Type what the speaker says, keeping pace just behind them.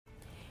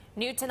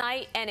New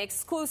tonight and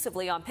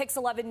exclusively on Pix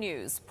 11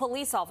 News,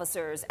 police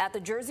officers at the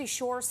Jersey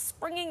Shore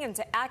springing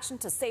into action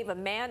to save a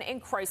man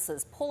in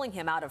crisis, pulling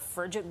him out of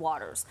frigid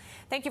waters.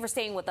 Thank you for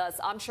staying with us.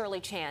 I'm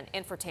Shirley Chan,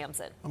 in for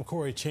Tamsin. I'm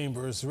Corey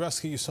Chambers. The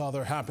rescue you saw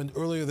there happened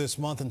earlier this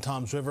month in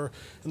Toms River,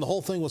 and the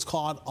whole thing was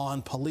caught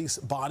on police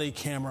body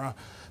camera.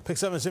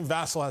 Pix 7's Jim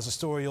Vassell has a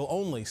story you'll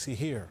only see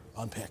here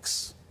on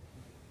Pix.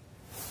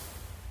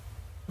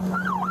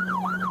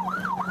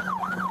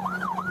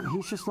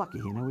 He's just lucky,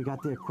 you know, we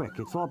got there quick.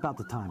 It's all about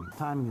the timing.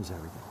 Timing is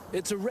everything.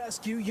 It's a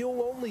rescue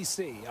you'll only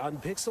see on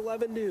Pix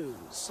 11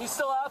 News. He's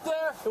still out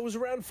there? It was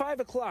around 5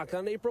 o'clock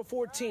on April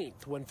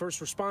 14th when first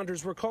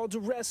responders were called to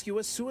rescue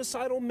a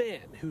suicidal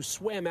man who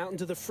swam out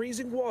into the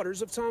freezing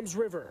waters of Toms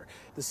River.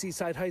 The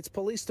Seaside Heights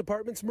Police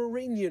Department's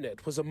Marine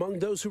unit was among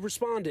those who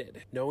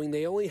responded, knowing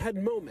they only had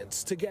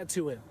moments to get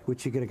to him.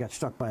 Which you could have got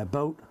struck by a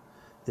boat,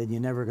 then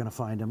you're never going to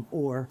find him,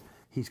 or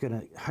he's going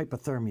to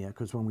hypothermia,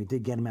 because when we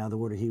did get him out of the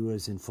water, he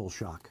was in full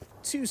shock.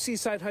 2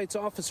 Seaside Heights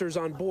officers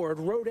on board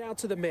rowed out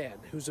to the man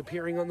who's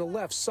appearing on the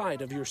left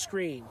side of your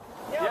screen.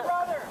 Yo,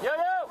 brother! Yo,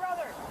 yo!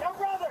 Brother! Yo,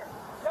 brother!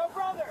 Yo,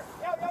 brother!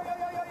 Yo, yo, yo,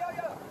 yo, yo,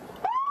 yo, yo!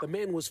 The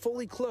man was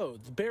fully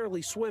clothed,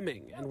 barely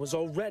swimming, and was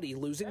already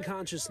losing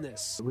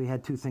consciousness. We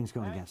had two things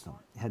going against him.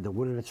 You had the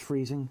water that's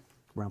freezing,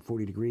 around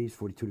 40 degrees,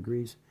 42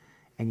 degrees,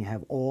 and you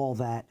have all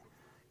that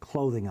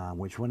clothing on,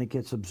 which when it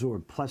gets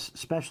absorbed, plus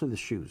especially the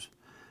shoes,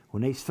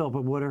 when they fill up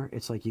with water,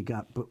 it's like you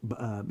got,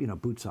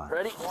 boots on.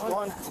 Ready?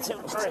 1, 2,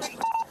 3.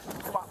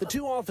 The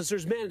 2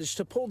 officers managed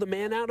to pull the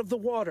man out of the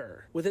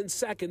water. Within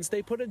seconds,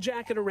 they put a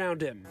jacket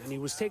around him, and he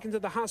was taken to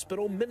the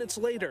hospital minutes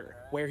later,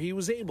 where he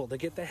was able to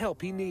get the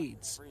help he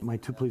needs. My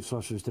 2 police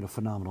officers did a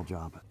phenomenal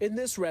job. In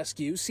this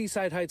rescue,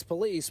 Seaside Heights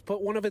Police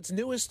put one of its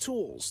newest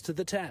tools to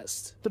the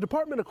test. The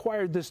department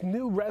acquired this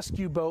new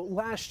rescue boat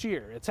last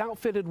year. It's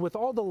outfitted with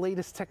all the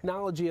latest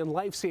technology and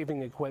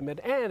life-saving equipment,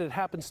 and it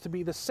happens to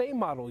be the same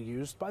model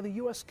used by the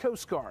U.S.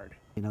 Coast Guard.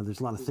 You know, there's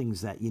a lot of things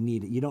that you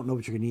need. You don't know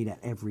what you're going to need at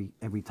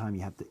every time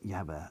you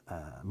have a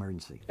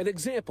emergency. An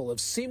example of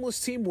seamless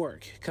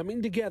teamwork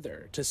coming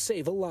together to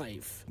save a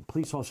life.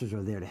 Police officers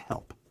are there to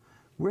help.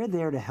 We're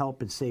there to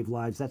help and save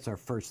lives. That's our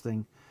first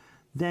thing.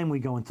 Then we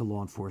go into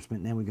law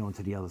enforcement, and then we go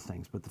into the other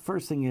things. But the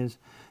first thing is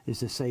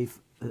to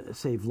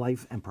save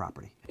life and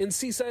property. In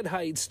Seaside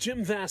Heights,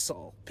 Jim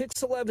Vassell,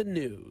 Pix 11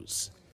 News.